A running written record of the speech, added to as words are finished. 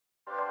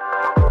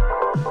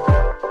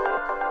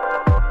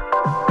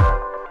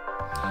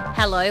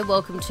Hello,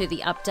 welcome to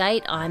The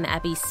Update. I'm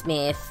Abby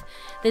Smith.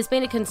 There's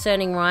been a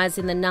concerning rise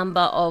in the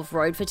number of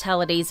road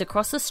fatalities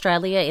across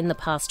Australia in the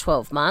past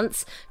 12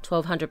 months.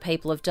 1,200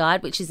 people have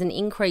died, which is an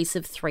increase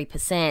of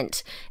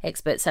 3%.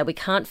 Experts say we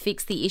can't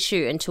fix the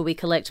issue until we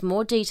collect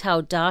more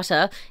detailed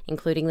data,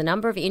 including the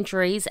number of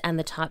injuries and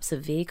the types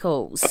of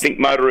vehicles. I think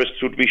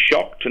motorists would be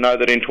shocked to know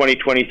that in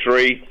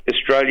 2023,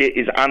 Australia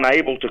is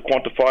unable to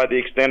quantify the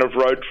extent of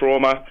road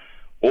trauma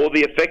or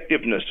the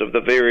effectiveness of the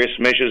various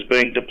measures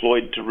being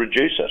deployed to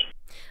reduce it.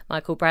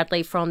 Michael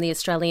Bradley from the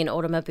Australian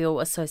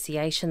Automobile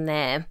Association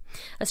there.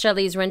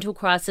 Australia's rental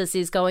crisis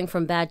is going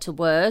from bad to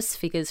worse.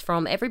 Figures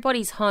from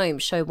Everybody's Home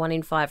show 1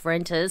 in 5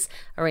 renters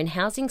are in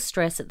housing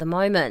stress at the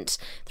moment.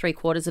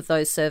 3/4 of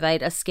those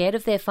surveyed are scared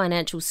of their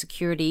financial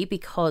security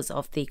because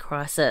of the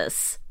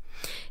crisis.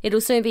 It'll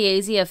soon be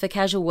easier for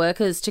casual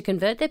workers to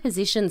convert their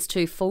positions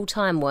to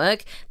full-time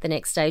work. The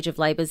next stage of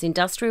Labor's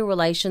industrial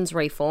relations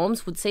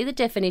reforms would see the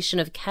definition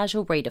of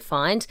casual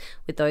redefined,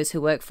 with those who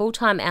work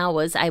full-time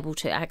hours able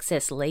to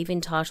access leave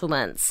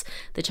entitlements.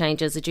 The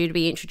changes are due to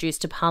be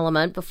introduced to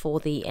Parliament before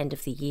the end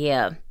of the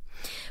year.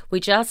 We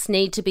just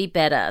need to be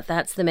better.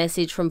 That's the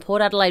message from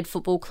Port Adelaide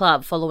Football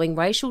Club following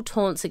racial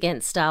taunts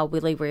against star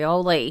Willie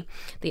Rioli.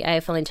 The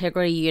AFL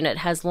Integrity Unit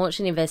has launched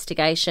an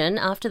investigation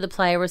after the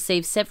player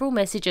received several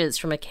messages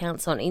from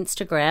accounts on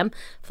Instagram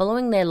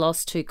following their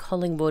loss to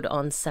Collingwood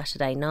on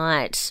Saturday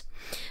night.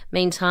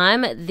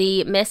 Meantime,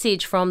 the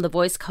message from the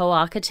Voice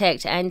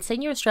co-architect and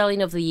Senior Australian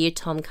of the Year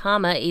Tom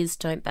Calma is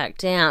don't back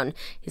down.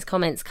 His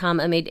comments come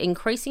amid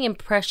increasing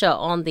pressure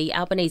on the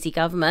Albanese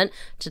government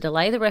to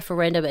delay the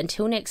referendum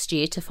until next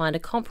year to find a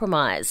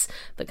compromise.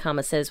 But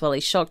Calma says while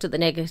he's shocked at the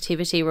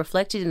negativity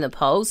reflected in the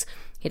polls,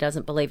 he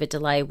doesn't believe a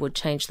delay would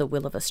change the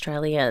will of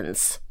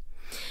Australians.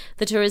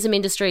 The tourism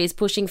industry is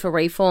pushing for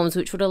reforms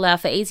which would allow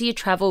for easier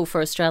travel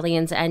for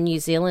Australians and New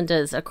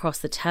Zealanders across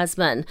the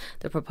Tasman.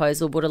 The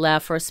proposal would allow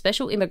for a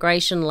special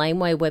immigration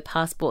laneway where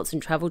passports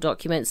and travel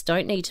documents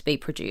don't need to be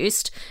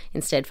produced.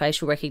 Instead,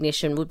 facial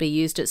recognition would be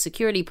used at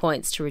security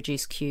points to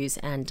reduce queues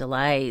and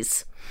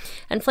delays.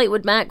 And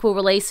Fleetwood Mac will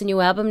release a new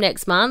album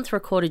next month,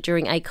 recorded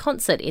during a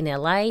concert in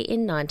LA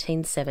in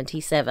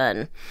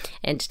 1977.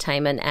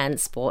 Entertainment and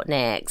sport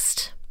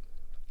next.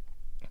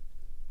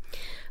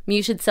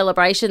 Muted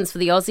celebrations for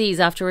the Aussies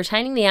after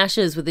retaining the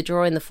Ashes with a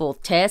draw in the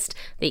 4th test.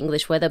 The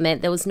English weather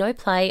meant there was no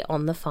play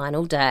on the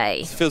final day.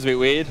 It feels a bit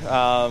weird.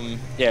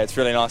 It's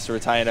really nice to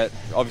retain it.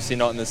 Obviously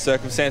not in the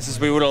circumstances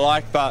we would have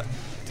liked, but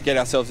to get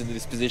ourselves into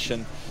this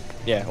position,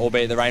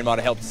 albeit the rain might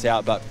have helped us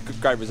out, but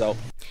great result.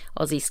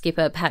 Aussie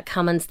skipper Pat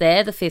Cummins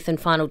there. The 5th and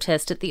final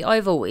test at the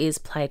Oval is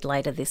played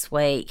later this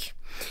week.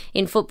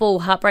 In football,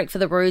 heartbreak for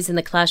the Roos in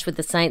the clash with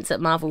the Saints at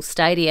Marvel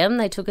Stadium.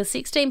 They took a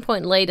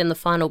 16-point lead in the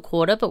final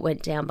quarter but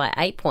went down by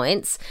 8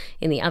 points.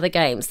 In the other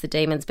games, the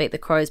Demons beat the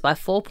Crows by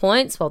 4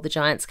 points, while the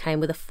Giants came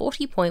with a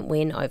 40-point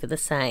win over the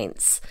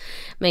Saints.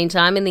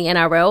 Meantime, in the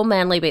NRL,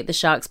 Manly beat the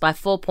Sharks by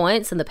 4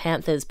 points and the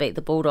Panthers beat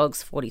the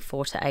Bulldogs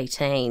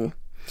 44-18.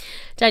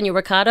 Daniel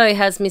Ricciardo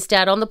has missed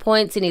out on the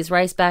points in his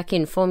race back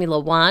in Formula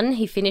One.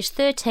 He finished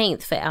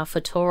 13th for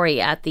AlphaTauri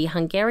at the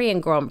Hungarian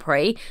Grand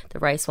Prix, the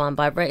race won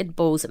by Red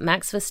Bull's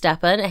Max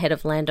Verstappen ahead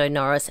of Lando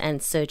Norris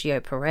and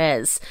Sergio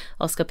Perez.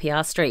 Oscar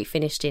Piastri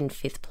finished in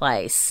 5th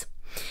place.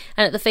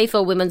 And at the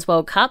FIFA Women's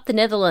World Cup, the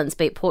Netherlands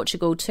beat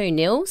Portugal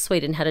 2-0.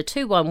 Sweden had a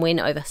 2-1 win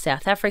over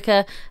South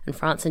Africa, and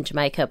France and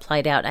Jamaica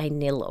played out a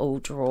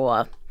 0-0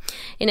 draw.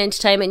 In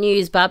entertainment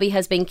news, Barbie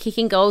has been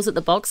kicking goals at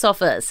the box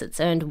office. It's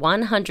earned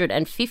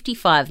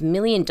 $155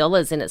 million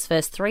in its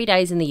first 3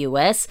 days in the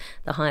US,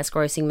 the highest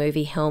grossing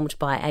movie helmed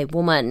by a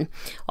woman.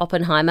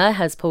 Oppenheimer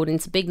has pulled in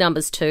some big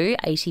numbers too,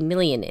 $80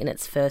 million in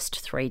its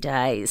first 3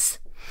 days.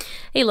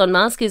 Elon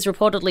Musk is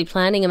reportedly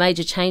planning a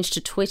major change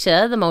to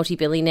Twitter. The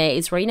multi-billionaire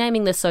is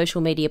renaming the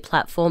social media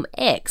platform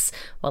X,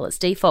 while its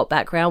default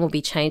background will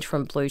be changed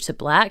from blue to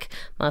black.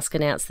 Musk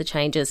announced the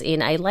changes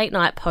in a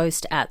late-night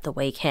post at the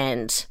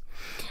weekend.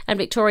 And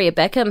Victoria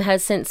Beckham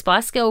has sent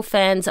Spice Girl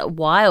fans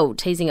wild,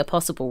 teasing a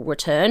possible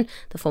return.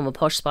 The former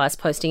Posh Spice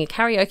posting a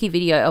karaoke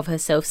video of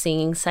herself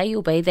singing Say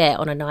You'll Be There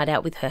on a night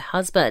out with her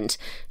husband.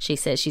 She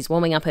says she's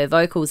warming up her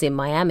vocals in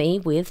Miami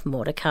with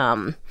more to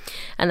come.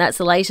 And that's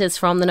the latest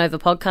from the Nova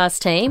podcast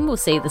team. We'll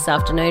see you this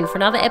afternoon for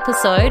another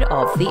episode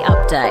of The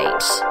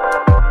Update.